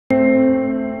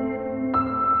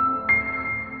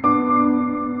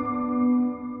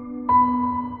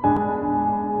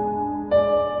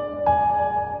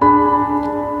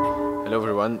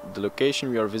The location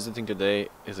we are visiting today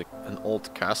is an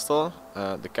old castle.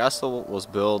 The castle was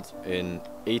built in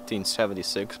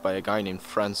 1876 by a guy named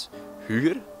Franz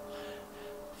HUGER.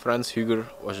 Franz HUGER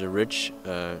was a rich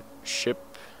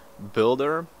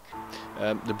shipbuilder.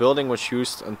 The building was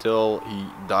used until he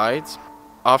died.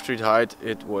 After he died,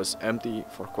 it was empty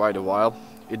for quite a while.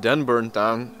 It then burned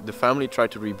down. The family tried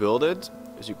to rebuild it,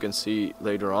 as you can see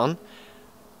later on.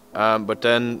 But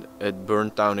then it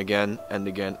burned down again and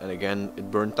again and again.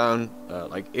 It burned down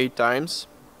like 8 times.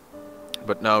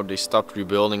 But now they stopped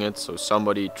rebuilding it, so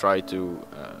somebody tried to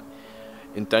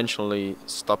intentionally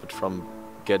stop it from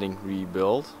getting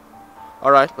rebuilt.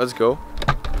 Alright, let's go.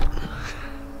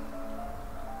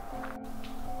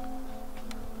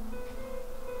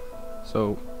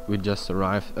 So we just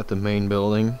arrived at the main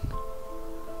building.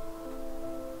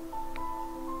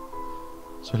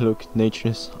 So look, nature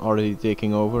is already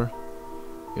taking over.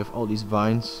 You have all these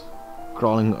vines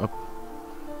crawling up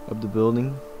the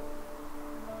building.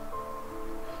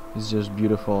 It's just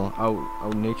beautiful how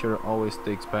nature always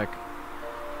takes back.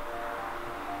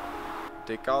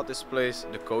 They called this place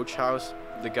the Coachhouse.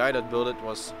 The guy that built it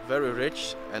was very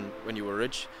rich, and when you were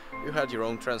rich, you had your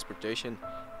own transportation.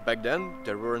 Back then,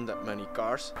 there weren't that many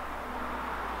cars.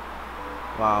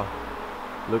 Wow,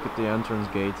 look at the entrance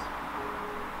gate.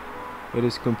 It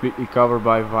is completely covered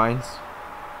by vines.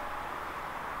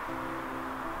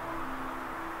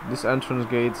 This entrance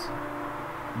gate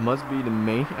must be the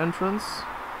main entrance,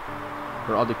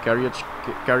 where all the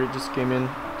carriages came in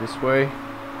this way.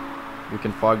 We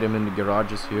can park them in the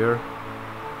garages here.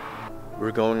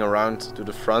 We're going around to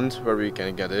the front where we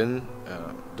can get in.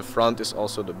 The front is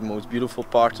also the most beautiful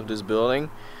part of this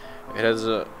building. It has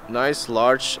a nice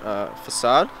large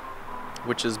facade,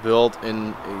 which is built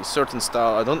in a certain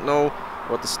style. I don't know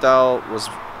what the style was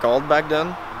called back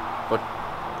then, but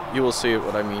you will see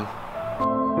what I mean.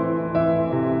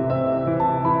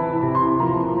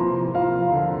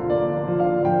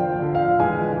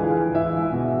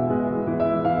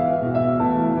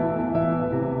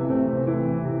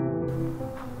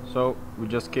 So we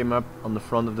just came up on the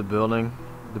front of the building.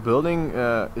 The building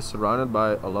is surrounded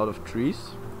by a lot of trees,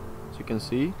 as you can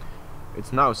see.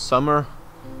 It's now summer,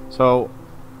 so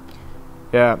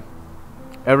yeah,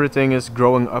 everything is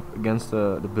growing up against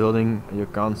the building and you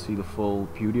can't see the full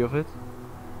beauty of it.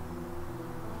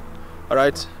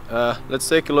 Alright, let's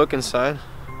take a look inside.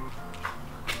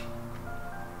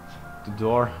 The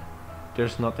door,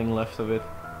 there's nothing left of it.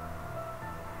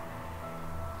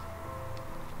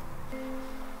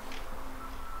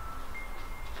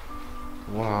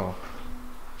 Wow,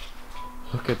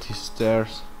 look at these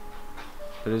stairs.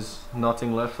 There is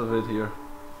nothing left of it here.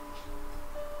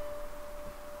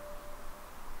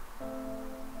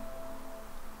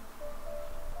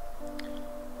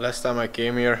 Last time I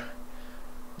came here,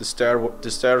 the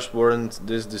stairs weren't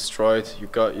this destroyed. You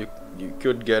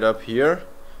could get up here,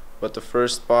 but the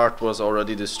first part was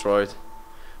already destroyed.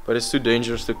 But it's too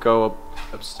dangerous to go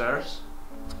upstairs,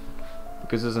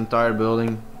 because this entire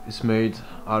building is made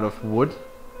out of wood.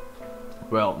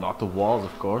 Well, not the walls,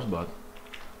 of course, but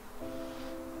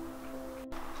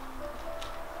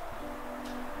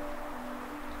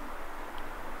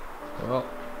well,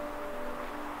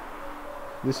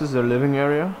 this is their living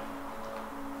area.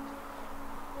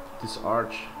 This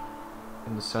arch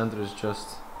in the center is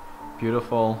just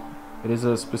beautiful. It is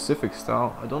a specific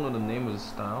style. I don't know the name of the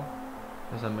style,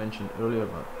 as I mentioned earlier,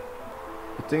 but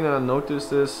the thing that I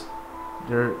noticed is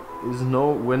there is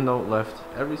no window left.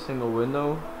 Every single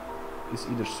window is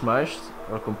either smashed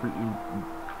or completely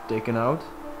taken out.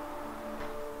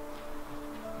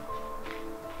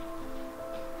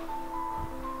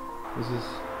 This is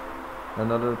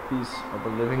another piece of a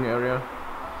living area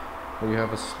where you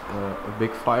have a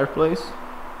big fireplace.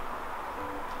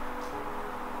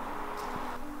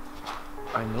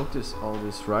 I noticed all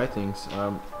these writings.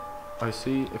 I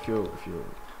see if you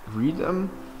read them,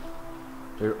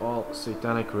 they're all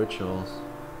satanic rituals.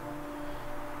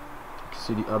 You can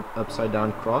see the upside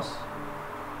down cross.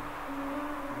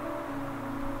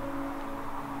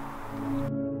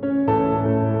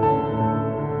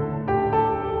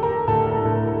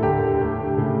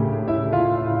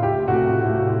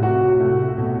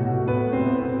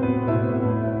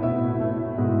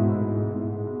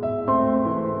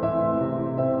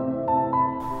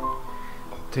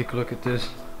 Take a look at this.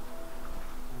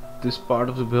 This part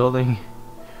of the building,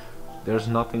 there's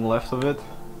nothing left of it.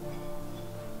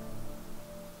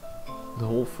 The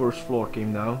whole first floor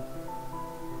came down.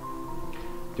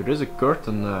 There is a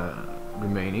curtain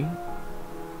remaining.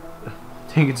 I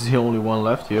think it's the only one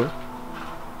left here.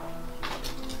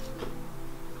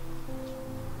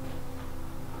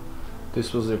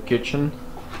 This was their kitchen.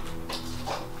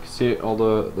 see all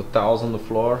the tiles on the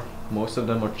floor. Most of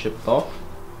them are chipped off.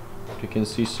 You can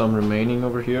see some remaining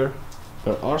over here.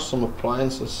 There are some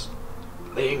appliances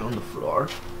laying on the floor,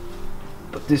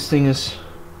 but this thing is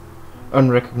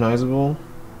unrecognizable.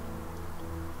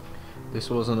 This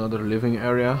was another living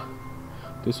area.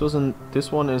 This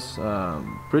one is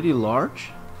pretty large.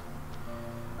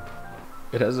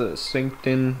 It has a sinked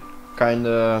in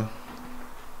kinda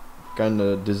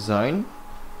design.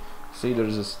 See,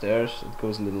 there's a stairs, it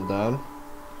goes a little down.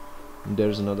 And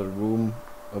there's another room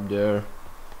up there.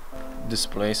 This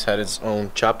place had its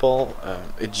own chapel.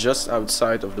 It's just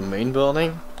outside of the main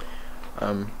building.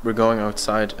 We're going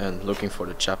outside and looking for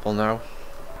the chapel now.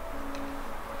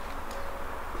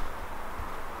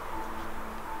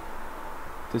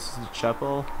 This is the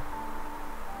chapel.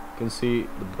 You can see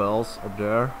the bells up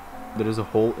there. There is a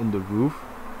hole in the roof.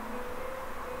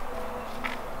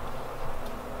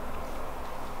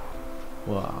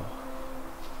 Wow.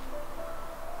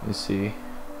 You see,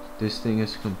 this thing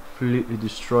is completely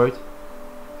destroyed.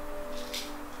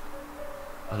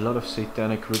 A lot of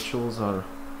satanic rituals are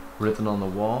written on the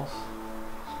walls.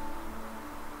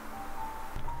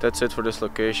 That's it for this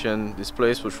location. This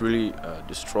place was really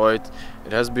destroyed.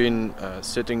 It has been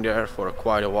sitting there for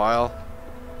quite a while,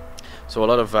 so a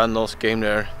lot of vandals came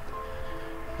there.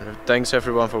 Thanks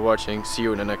everyone for watching. See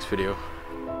you in the next video.